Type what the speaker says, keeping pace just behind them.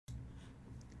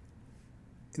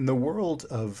In the world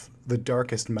of the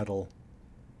darkest metal,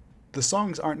 the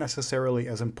songs aren't necessarily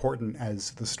as important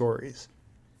as the stories.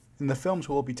 In the films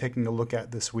we'll be taking a look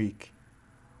at this week,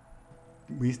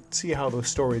 we see how those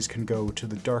stories can go to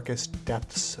the darkest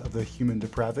depths of the human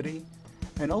depravity,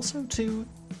 and also to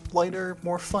lighter,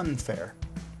 more fun fare.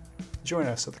 Join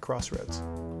us at the Crossroads.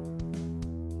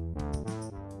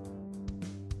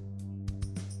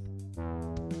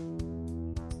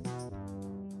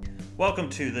 Welcome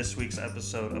to this week's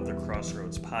episode of the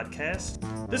Crossroads podcast.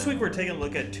 This week we're taking a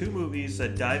look at two movies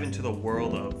that dive into the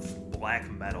world of black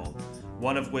metal,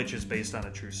 one of which is based on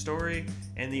a true story,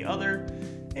 and the other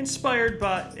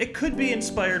could be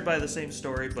inspired by the same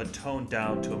story, but toned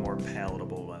down to a more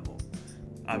palatable level.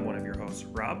 I'm one of your hosts,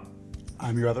 Rob.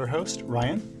 I'm your other host,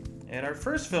 Ryan. And our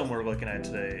first film we're looking at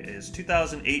today is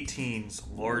 2018's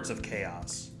Lords of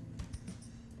Chaos.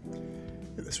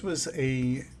 This was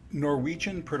a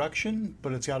Norwegian production,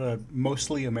 but it's got a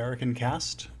mostly American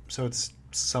cast, so it's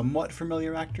somewhat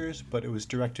familiar actors, but it was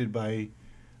directed by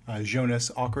Jonas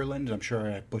Åkerlund. I'm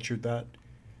sure I butchered that.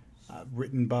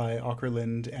 Written by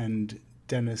Åkerlund and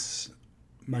Dennis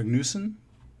Magnusson,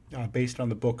 based on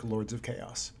the book Lords of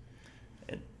Chaos.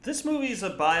 This movie is a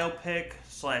biopic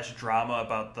 / drama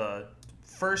about the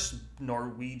first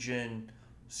Norwegian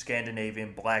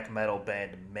Scandinavian black metal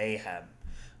band Mayhem.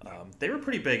 They were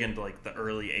pretty big into like the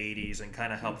early 80s and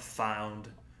kind of helped found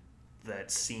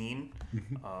that scene.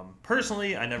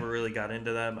 Personally, I never really got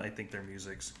into them. I think their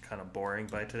music's kind of boring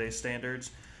by today's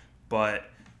standards. But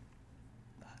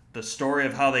the story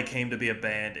of how they came to be a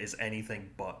band is anything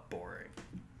but boring.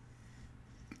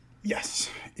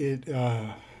 Yes,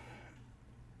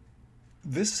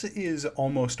 this is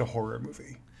almost a horror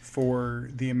movie for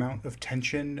the amount of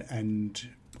tension and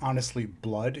honestly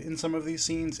blood in some of these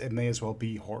scenes. It may as well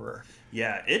be horror.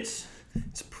 Yeah, it's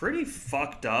pretty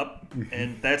fucked up,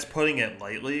 and that's putting it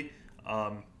lightly.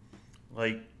 A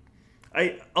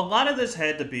lot of this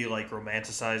had to be like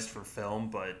romanticized for film,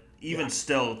 but even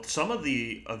still, some of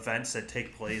the events that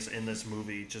take place in this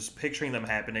movie, just picturing them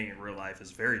happening in real life,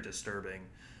 is very disturbing.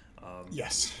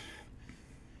 Yes.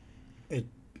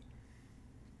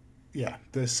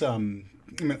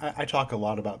 I talk a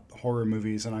lot about horror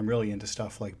movies, and I'm really into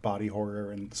stuff like body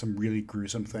horror and some really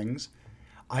gruesome things.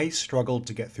 I struggled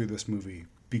to get through this movie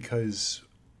because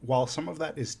while some of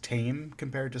that is tame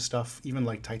compared to stuff even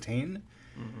like Titan,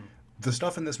 the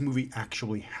stuff in this movie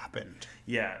actually happened.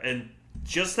 Yeah, and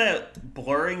just that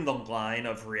blurring the line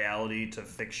of reality to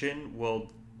fiction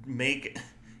will make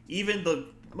even the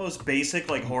most basic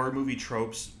like horror movie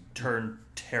tropes turn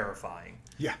terrifying.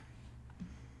 Yeah.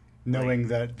 Knowing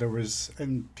that there was,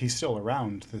 and he's still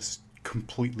around, this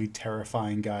completely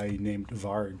terrifying guy named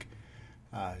Varg,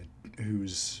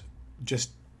 who's just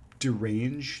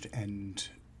deranged and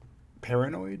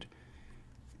paranoid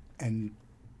and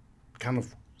kind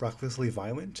of recklessly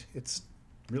violent. It's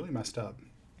really messed up.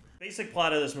 Basic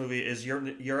plot of this movie is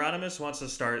Euronymous wants to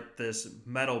start this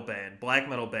metal band, black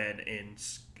metal band in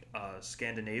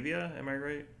Scandinavia. Am I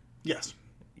right? Yes.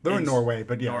 They're in Norway,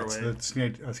 but yeah, Norway. It's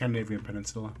the Scandinavian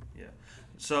peninsula. Yeah.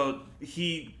 So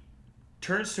he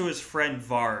turns to his friend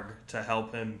Varg to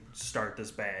help him start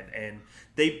this band. And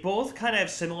they both kind of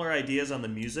have similar ideas on the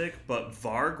music, but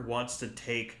Varg wants to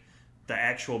take the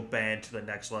actual band to the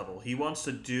next level. He wants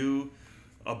to do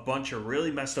a bunch of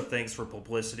really messed up things for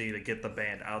publicity to get the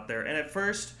band out there. And at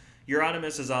first,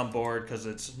 Euronymous is on board because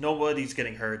it's nobody's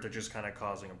getting hurt. They're just kind of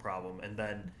causing a problem. And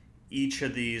then each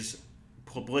of these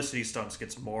publicity stunts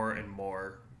gets more and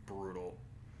more brutal.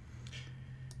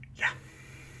 Yeah.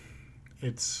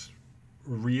 It's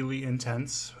really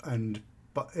intense,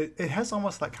 but it has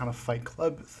almost that kind of Fight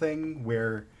Club thing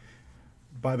where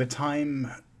by the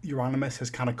time Euronymous has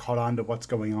kind of caught on to what's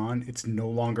going on, it's no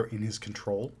longer in his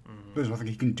control. There's nothing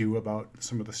he can do about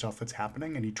some of the stuff that's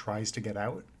happening, and he tries to get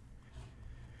out.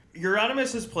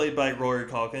 Euronymous is played by Rory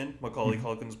Culkin, Macaulay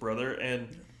Culkin's brother, and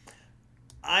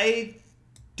I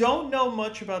don't know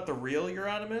much about the real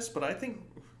Euronymous, but I think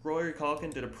Rory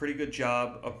Culkin did a pretty good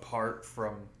job apart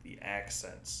from the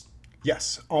accents.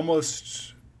 Yes,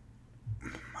 almost.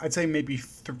 I'd say maybe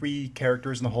 3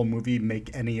 characters in the whole movie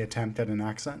make any attempt at an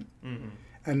accent.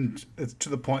 And it's to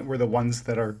the point where the ones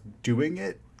that are doing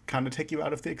it kind of take you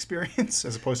out of the experience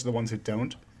as opposed to the ones who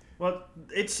don't. Well,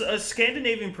 it's a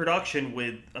Scandinavian production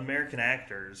with American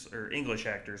actors, or English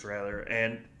actors rather,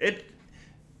 and it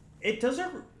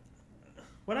doesn't.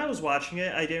 When I was watching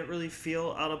it, I didn't really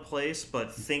feel out of place,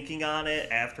 but thinking on it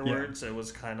afterwards, It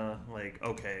was kind of like,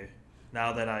 okay,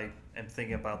 now that I am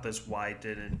thinking about this, why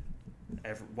didn't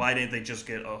they just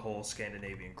get a whole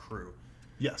Scandinavian crew?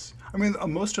 Yes. I mean,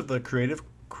 most of the creative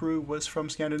crew was from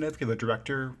Scandinavia. The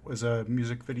director was a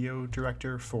music video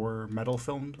director for metal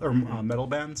films or metal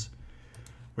bands,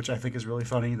 which I think is really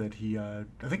funny. That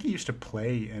I think he used to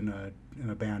play in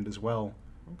a band as well.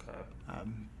 Okay.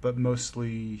 But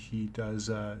mostly he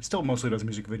does still mostly does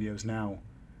music videos now.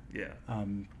 Yeah.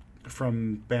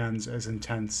 From bands as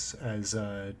intense as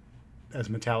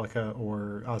Metallica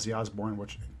or Ozzy Osbourne,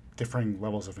 which differing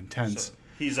levels of intense. So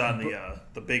he's on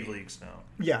the big leagues now.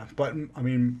 Yeah, but I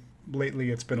mean,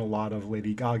 lately it's been a lot of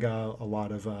Lady Gaga, a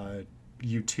lot of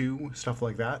U2, stuff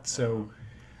like that. So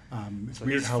it's So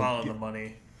weird he's how following the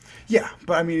money. yeah,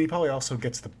 but I mean, he probably also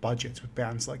gets the budgets with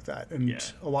bands like that, and Yeah.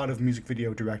 a lot of music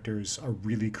video directors are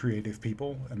really creative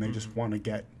people, and they just want to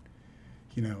get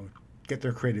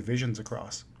their creative visions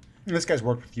across. And this guy's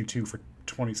worked with U2 for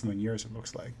 20-something years, it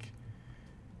looks like.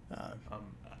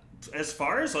 As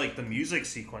far as like the music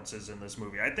sequences in this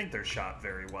movie, I think they're shot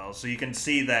very well. So you can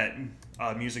see that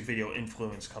music video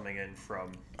influence coming in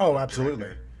from. Oh, absolutely.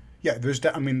 director. Yeah,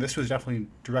 this was definitely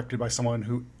directed by someone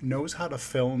who knows how to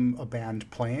film a band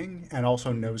playing and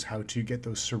also knows how to get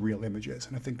those surreal images,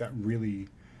 and I think that really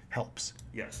helps.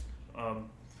 Yes.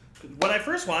 When I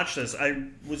first watched this, I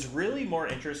was really more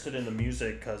interested in the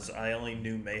music because I only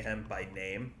knew Mayhem by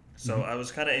name. So I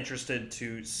was kind of interested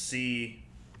to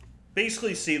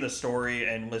basically see the story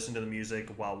and listen to the music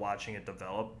while watching it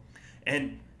develop.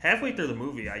 And halfway through the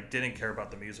movie, I didn't care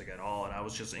about the music at all, and I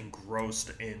was just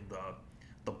engrossed in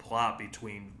the plot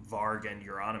between Varg and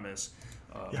Euronymous.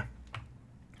 Yeah.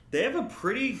 They have a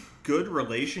pretty good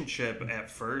relationship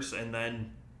at first, and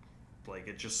then like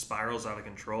it just spirals out of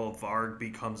control. Varg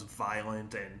becomes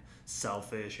violent and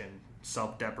selfish and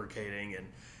self-deprecating, and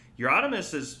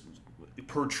Euronymous is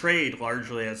portrayed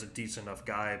largely as a decent enough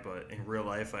guy, but in real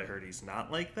life I heard he's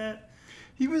not like that.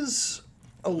 He was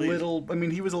he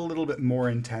was a little bit more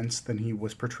intense than he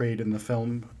was portrayed in the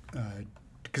film,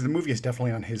 because the movie is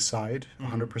definitely on his side,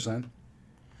 100%.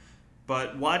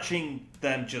 But watching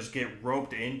them just get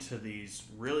roped into these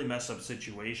really messed up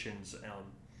situations,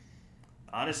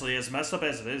 honestly, as messed up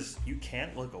as it is, you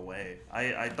can't look away.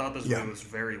 I thought this movie was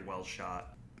very well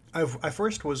shot. I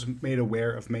first was made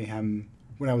aware of Mayhem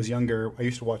when I was younger. I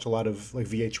used to watch a lot of like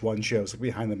VH1 shows, like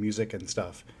Behind the Music and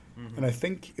stuff. And I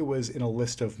think it was in a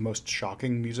list of most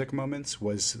shocking music moments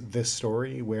was this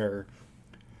story where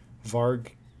Varg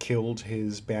killed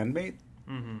his bandmate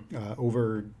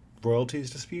over royalties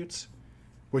disputes,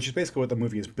 which is basically what the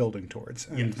movie is building towards.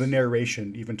 And Yes. the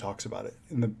narration even talks about it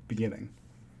in the beginning.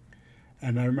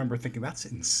 And I remember thinking, that's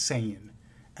insane.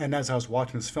 And as I was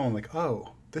watching this film, I'm like,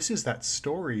 oh, this is that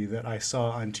story that I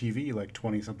saw on TV like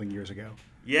 20-something years ago.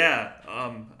 Yeah,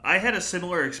 I had a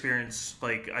similar experience.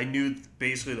 Like, I knew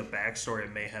basically the backstory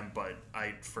of Mayhem, but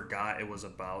I forgot it was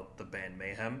about the band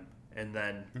Mayhem. And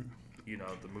then,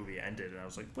 the movie ended, and I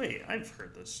was like, wait, I've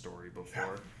heard this story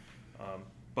before.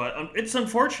 But it's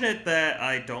unfortunate that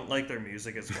I don't like their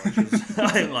music as much as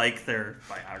I like their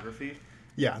biography.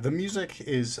 Yeah, the music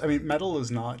is... I mean, metal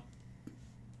is not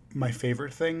my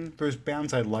favorite thing. There's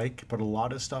bands I like, but a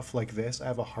lot of stuff like this, I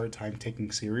have a hard time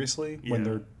taking seriously when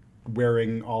they're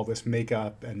wearing all this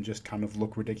makeup and just kind of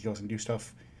look ridiculous and do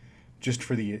stuff just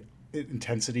for the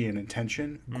intensity and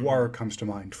intention. Gwar comes to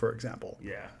mind, for example.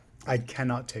 Yeah. I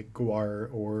cannot take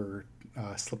Gwar or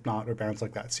Slipknot or bands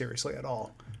like that seriously at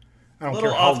all. I don't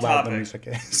care how loud the music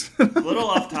is. A little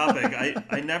off topic.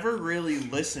 I never really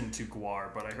listened to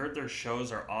Gwar, but I heard their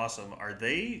shows are awesome. Are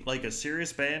they like a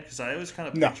serious band? Because I always kind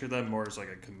of picture them more as like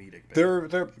a comedic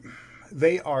band.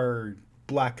 They are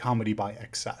black comedy by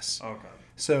excess. Okay.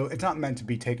 So it's not meant to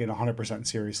be taken 100%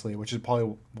 seriously, which is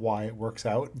probably why it works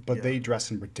out. But they dress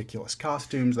in ridiculous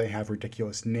costumes. They have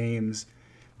ridiculous names.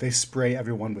 They spray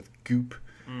everyone with goop.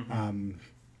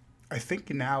 I think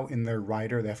now in their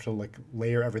rider they have to like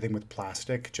layer everything with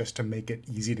plastic just to make it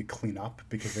easy to clean up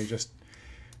because they just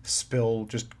spill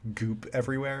just goop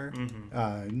everywhere.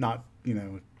 Not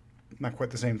quite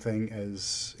the same thing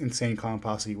as Insane Clown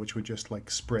Posse, which would just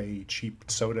like spray cheap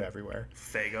soda everywhere.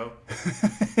 Fago.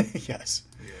 Yes.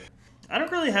 Yeah. I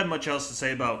don't really have much else to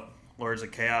say about Lords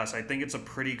of Chaos. I think it's a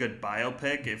pretty good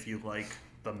biopic if you like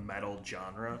the metal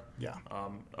genre. Yeah.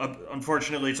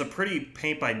 Unfortunately, it's a pretty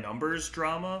paint by numbers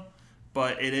drama,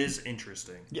 but it is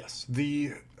interesting. Yes.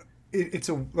 It's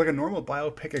like a normal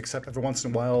biopic, except every once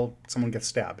in a while someone gets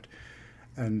stabbed,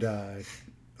 and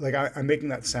I'm making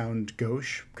that sound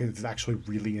gauche because it's actually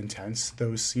really intense.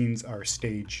 Those scenes are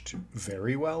staged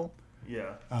very well.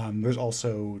 Yeah. There's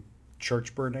also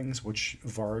church burnings, which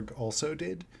Varg also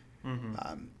did.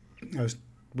 That's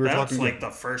like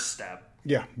the first step.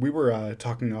 Yeah, we were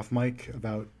talking off mic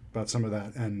about some of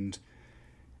that, and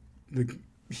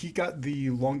he got the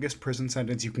longest prison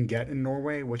sentence you can get in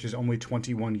Norway, which is only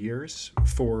 21 years,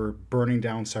 for burning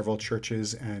down several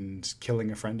churches and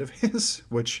killing a friend of his,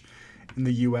 which in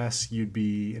the US you'd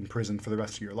be in prison for the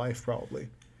rest of your life, probably.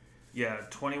 Yeah,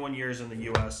 21 years in the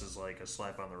U.S. is like a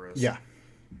slap on the wrist. Yeah,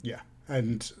 yeah.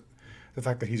 And the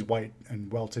fact that he's white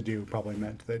and well-to-do probably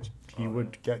meant that he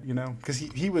would get, because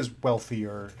he was wealthy,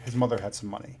 or his mother had some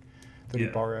money that he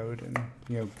borrowed. And,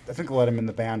 I think they let him in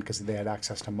the band because they had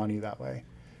access to money that way.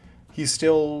 He's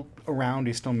still around.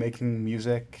 He's still making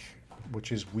music,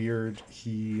 which is weird.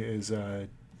 He is a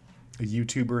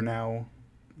YouTuber now.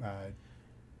 I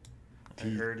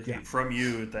heard from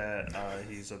you that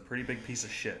he's a pretty big piece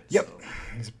of shit. Yep. So.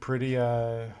 He's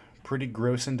a pretty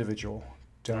gross individual.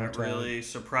 Not really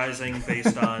surprising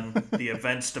based on the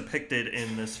events depicted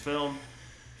in this film.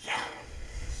 Yeah.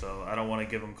 So I don't want to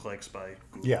give him clicks by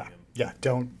Googling him. Yeah.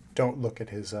 Don't look at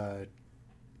his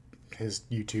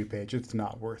YouTube page. It's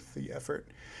not worth the effort.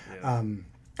 Yeah.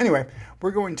 Anyway,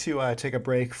 we're going to take a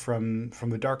break from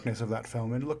the darkness of that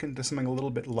film and look into something a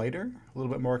little bit lighter, a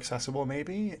little bit more accessible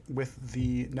maybe, with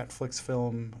the Netflix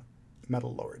film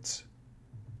Metal Lords.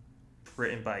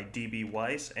 Written by D.B.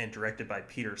 Weiss and directed by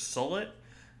Peter Sollett.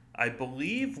 I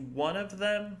believe one of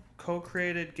them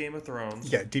co-created Game of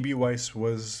Thrones. Yeah, D.B. Weiss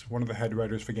was one of the head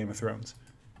writers for Game of Thrones.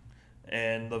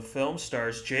 And the film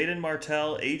stars Jaden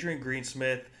Martell, Adrian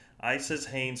Greensmith, Isis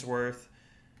Hainsworth,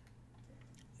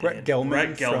 Brett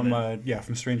Gelman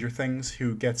from Stranger Things,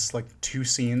 who gets like 2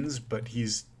 scenes, but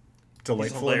he's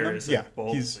delightful. He's hilarious in them. in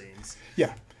both scenes.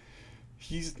 Yeah,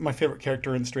 he's my favorite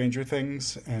character in Stranger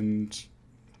Things, and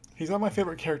he's not my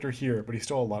favorite character here, but he's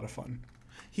still a lot of fun.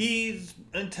 He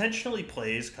intentionally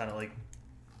plays kind of like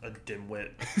a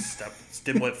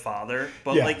dimwit father,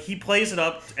 but like he plays it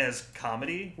up as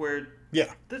comedy. Where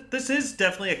this is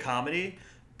definitely a comedy,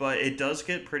 but it does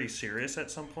get pretty serious at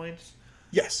some points.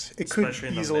 Yes, it could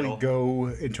easily go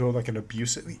into an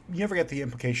abusive. You never get the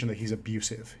implication that he's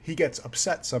abusive. He gets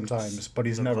upset sometimes, but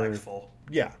he's never. Neglectful.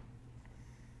 Yeah,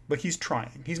 but he's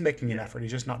trying. He's making an effort.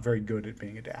 He's just not very good at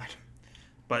being a dad.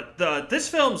 But this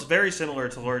film's very similar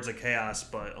to Lords of Chaos,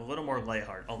 but a little more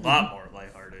lighthearted. A lot more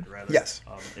lighthearted, rather. Yes.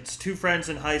 It's 2 friends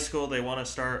in high school. They want to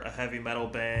start a heavy metal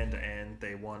band, and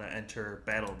they want to enter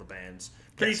Battle of the Bands.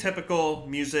 Pretty typical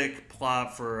music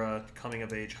plot for a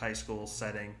coming-of-age high school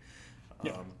setting.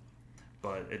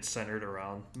 But it's centered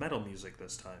around metal music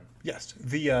this time. Yes.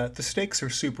 The stakes are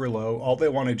super low. All they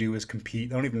want to do is compete.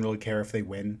 They don't even really care if they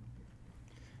win.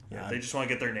 Yeah, they just want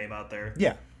to get their name out there.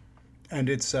 Yeah. And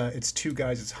it's 2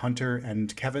 guys. It's Hunter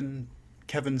and Kevin.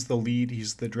 Kevin's the lead.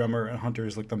 He's the drummer, and Hunter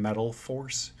is like the metal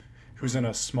force, who's in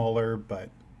a smaller but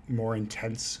more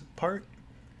intense part.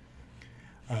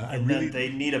 Then they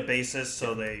need a bassist,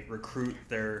 so they recruit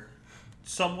their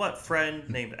somewhat friend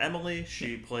named Emily.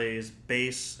 She plays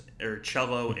bass or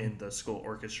cello in the school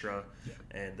orchestra,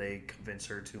 and they convince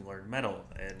her to learn metal.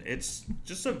 And it's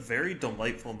just a very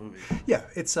delightful movie. Yeah,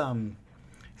 it's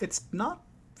not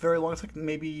very long. It's like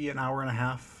maybe an hour and a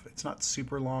half. It's not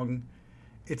super long.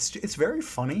 It's very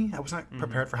funny. I was not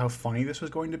prepared for how funny this was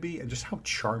going to be and just how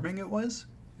charming it was.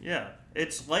 Yeah,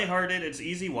 it's lighthearted. It's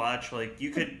easy watch. Like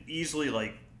you could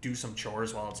easily do some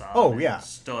chores while it's on. Oh yeah,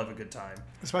 still have a good time.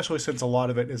 Especially since a lot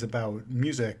of it is about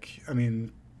music. I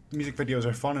mean, music videos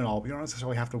are fun and all, but you don't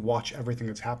necessarily have to watch everything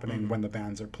that's happening when the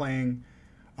bands are playing.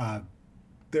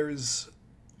 There's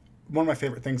one of my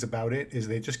favorite things about it is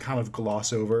they just kind of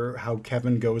gloss over how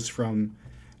Kevin goes from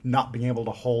not being able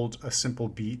to hold a simple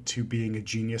beat to being a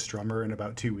genius drummer in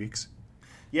about 2 weeks.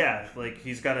 Yeah,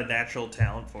 he's got a natural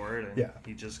talent for it, and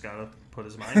he just got to put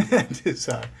his mind to it.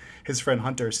 And his friend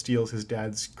Hunter steals his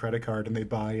dad's credit card, and they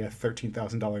buy a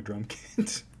 $13,000 drum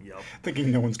kit,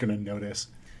 thinking no one's going to notice.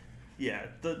 Yeah,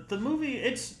 the movie,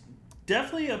 it's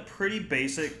definitely a pretty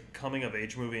basic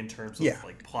coming-of-age movie in terms of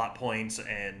plot points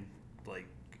and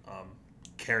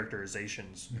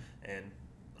characterizations and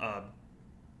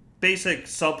basic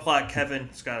subplot.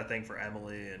 Kevin's got a thing for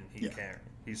Emily, and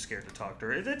he's scared to talk to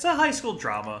her. It's a high school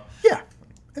drama. Yeah,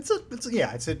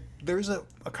 there's a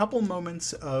couple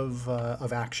moments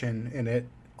of action in it,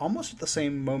 almost at the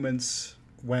same moments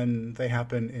when they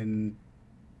happen in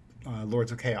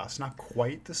Lords of Chaos. Not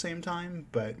quite the same time,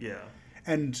 but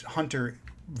And Hunter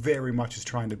very much is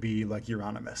trying to be like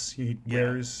Euronymous. He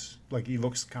wears he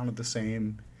looks kind of the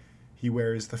same. He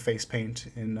wears the face paint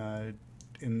in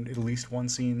at least one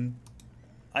scene.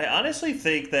 I honestly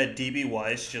think that D.B.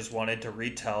 Weiss just wanted to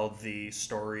retell the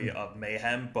story of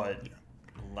Mayhem, but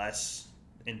less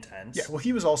intense. Yeah, well,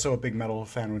 he was also a big metal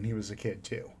fan when he was a kid,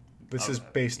 too. This is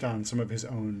based on some of his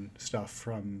own stuff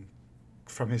from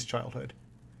his childhood.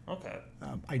 Okay.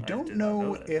 I don't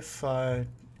know if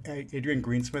Adrian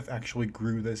Greensmith actually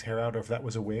grew this hair out, or if that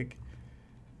was a wig.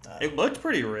 It looked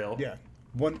pretty real. Yeah.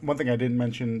 One thing I didn't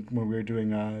mention when we were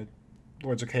doing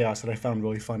Lords of Chaos that I found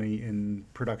really funny in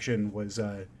production was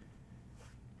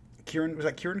Kieran. Was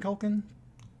that Kieran Culkin?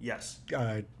 Yes.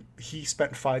 He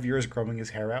spent 5 years growing his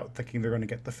hair out, thinking they're going to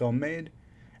get the film made,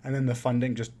 and then the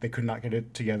funding they could not get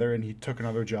it together, and he took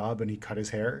another job and he cut his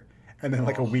hair. And then,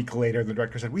 like a week later, the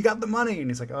director said, "We got the money," and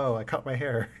he's like, "Oh, I cut my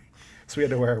hair," so we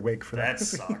had to wear a wig for that. That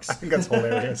sucks. I think that's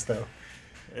hilarious, though.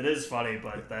 It is funny,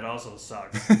 but that also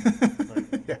sucks.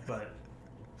 Yeah. But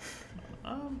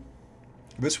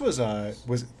This was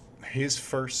his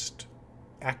first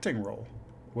acting role.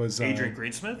 Was Adrian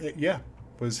Greensmith? Yeah,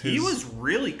 was his. He was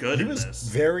really good He in was this.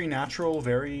 very natural,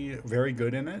 very very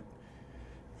good in it.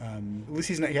 At least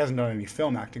he hasn't done any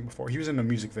film acting before. He was in a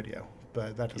music video,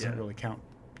 but that doesn't really count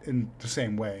in the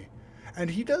same way. And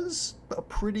he does a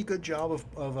pretty good job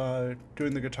of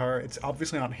doing the guitar. It's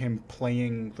obviously not him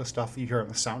playing the stuff you hear on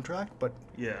the soundtrack, but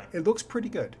Yeah. it looks pretty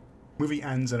good. Movie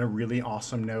ends on a really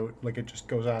awesome note. Like, it just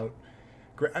goes out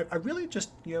great. I really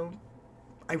just,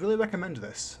 I really recommend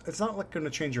this. It's not like going to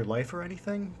change your life or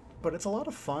anything, but it's a lot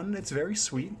of fun. It's very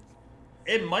sweet.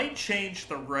 It might change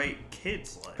the right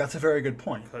kid's life. That's a very good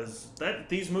point. Because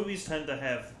these movies tend to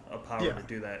have a power Yeah. to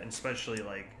do that, and especially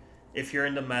like if you're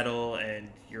into metal and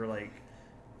you're like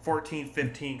 14,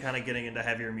 15, kind of getting into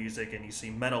heavier music, and you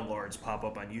see Metal Lords pop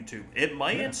up on YouTube, it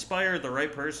might inspire the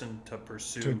right person to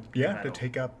pursue. To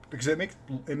take up, because it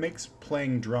makes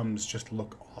playing drums just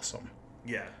look awesome.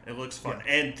 Yeah, it looks fun,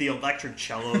 and the electric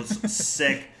cello's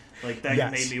sick. Like that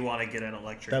Yes. made me want to get an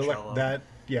electric That cello. that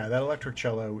electric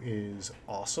cello is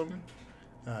awesome.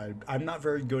 I'm not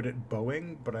very good at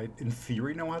bowing, but I in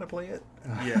theory know how to play it.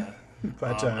 Yeah.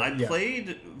 But I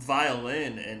played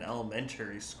violin in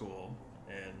elementary school,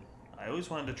 and I always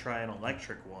wanted to try an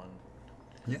electric one.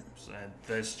 Yeah. And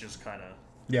this just kind of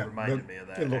Yeah, reminded me of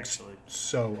that. It looks actually.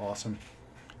 so awesome.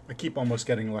 I keep almost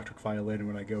getting electric violin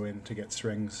when I go in to get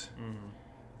strings.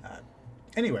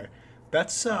 Anyway,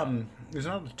 that's there's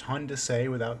not a ton to say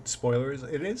without spoilers.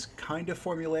 It is kind of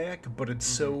formulaic, but it's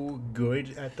so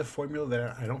good at the formula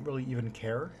that I don't really even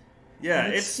care. Yeah,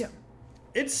 And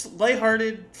it's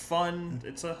lighthearted, fun.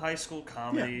 It's a high school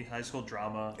comedy, high school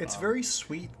drama. It's very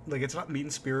sweet. Like, it's not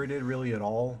mean-spirited really at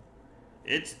all.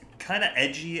 It's kind of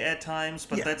edgy at times,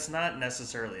 but Yeah. that's not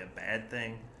necessarily a bad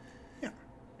thing. Yeah.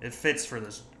 It fits for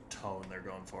this tone they're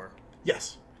going for.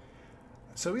 Yes.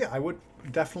 So yeah, I would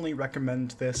definitely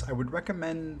recommend this. I would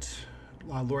recommend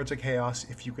Lords of Chaos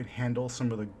if you can handle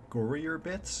some of the gorier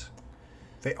bits.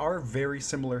 They are very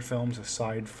similar films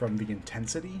aside from the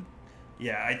intensity.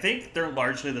 Yeah, I think they're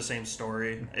largely the same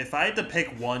story. If I had to pick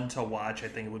one to watch, I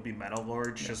think it would be Metal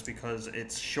Lords, just because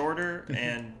it's shorter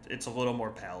and it's a little more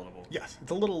palatable. Yes,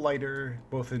 it's a little lighter,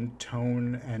 both in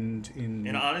tone and in...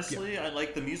 And honestly, I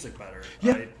like the music better.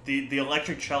 Yeah. The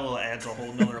electric cello adds a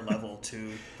whole nother level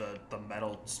to the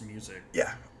metal's music.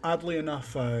 Yeah. Oddly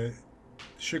enough,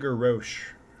 Sugar Roche,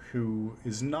 who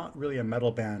is not really a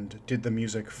metal band, did the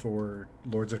music for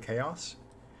Lords of Chaos,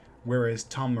 whereas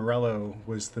Tom Morello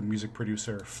was the music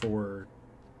producer for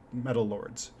Metal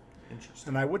Lords. Interesting.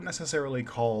 And I wouldn't necessarily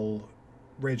call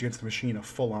Rage Against the Machine a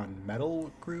full-on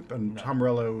metal group, and No. Tom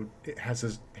Morello has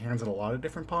his hands in a lot of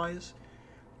different pies,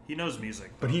 He knows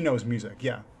music. but he knows music,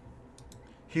 yeah.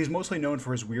 He's mostly known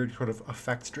for his weird sort of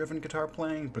effects-driven guitar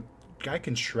playing, but guy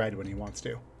can shred when he wants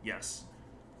to. Yes.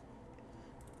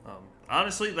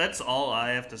 Honestly, that's all I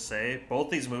have to say. Both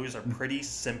these movies are pretty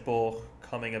simple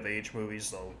coming-of-age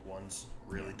movies, though one's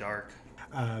really dark.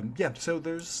 Yeah, so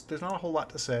there's not a whole lot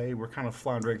to say. We're kind of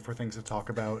floundering for things to talk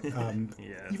about. Yeah.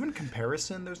 Even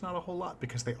comparison, there's not a whole lot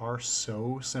because they are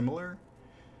so similar.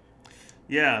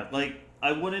 Yeah, like,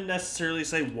 I wouldn't necessarily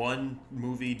say one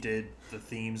movie did the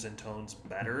themes and tones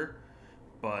better,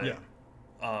 but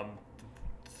Yeah.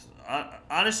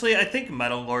 honestly, I think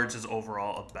Metal Lords is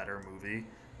overall a better movie.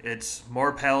 It's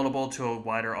more palatable to a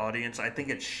wider audience. I think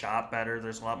it's shot better.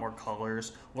 There's a lot more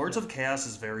colors. Lords of Chaos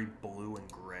is very blue and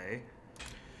gray.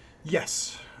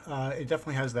 Yes, it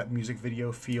definitely has that music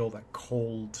video feel, that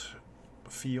cold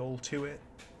feel to it.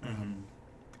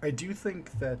 I do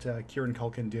think that Kieran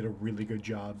Culkin did a really good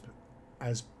job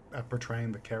at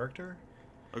portraying the character.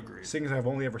 Agreed. Seeing as I've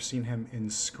only ever seen him in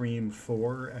Scream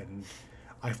 4, and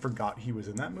I forgot he was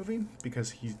in that movie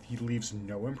because he leaves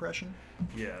no impression,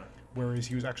 Yeah. whereas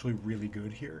he was actually really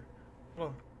good here.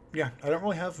 Well, yeah, I don't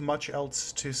really have much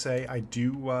else to say. I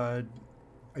do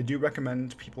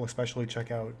recommend people especially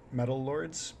check out Metal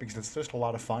Lords because it's just a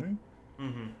lot of fun.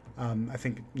 I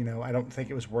think, I don't think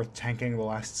it was worth tanking the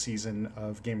last season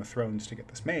of Game of Thrones to get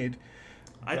this made.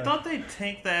 I thought they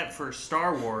tanked that for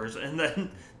Star Wars, and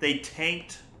then they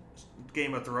tanked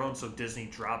Game of Thrones, so Disney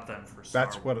dropped them for Star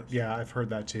Wars. Yeah, I've heard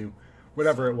that too.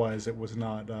 Whatever it was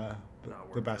not the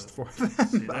best for them.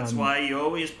 See, that's why you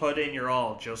always put in your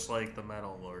all, just like the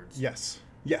Metal Lords. Yes,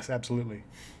 absolutely.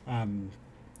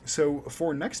 So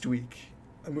for next week,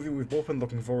 a movie we've both been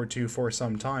looking forward to for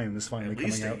some time is finally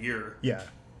coming out. At least a year. Yeah.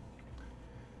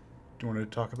 Do you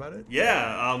want to talk about it?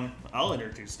 Yeah, I'll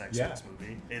introduce next week's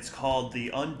movie. It's called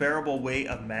The Unbearable Weight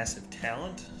of Massive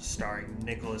Talent, starring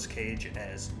Nicolas Cage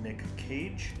as Nick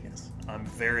Cage. Yes. I'm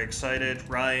very excited.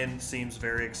 Ryan seems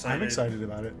very excited. I'm excited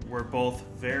about it. We're both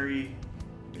very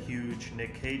huge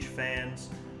Nick Cage fans,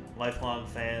 lifelong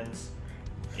fans,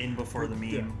 in before the meme.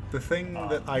 Yeah. The thing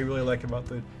that I really like about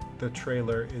the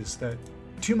trailer is that,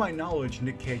 to my knowledge,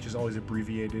 Nick Cage has always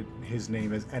abbreviated his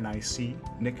name as NIC,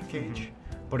 Nick Cage. Mm-hmm.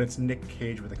 But it's Nick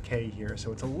Cage with a K here,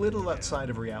 so it's a little outside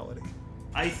of reality.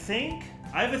 I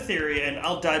have a theory, and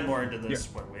I'll dive more into this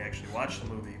when we actually watch the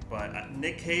movie, but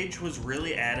Nick Cage was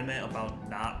really adamant about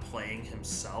not playing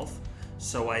himself,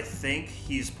 so I think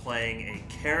he's playing a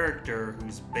character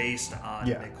who's based on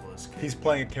Nicolas Cage. He's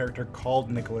playing a character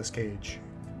called Nicolas Cage,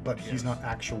 but he's not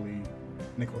actually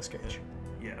Nicolas Cage.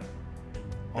 Yeah.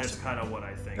 That's kind of what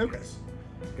I think is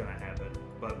going to happen.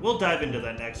 But we'll dive into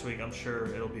that next week. I'm sure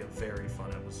it'll be a very fun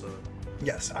episode.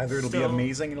 Yes, either it'll be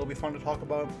amazing and it'll be fun to talk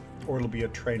about, or it'll be a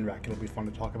train wreck and it'll be fun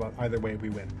to talk about. Either way, we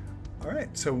win. All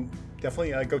right, so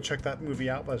definitely go check that movie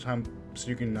out by the time, so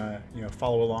you can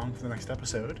follow along for the next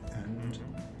episode and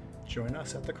join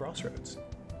us at the crossroads.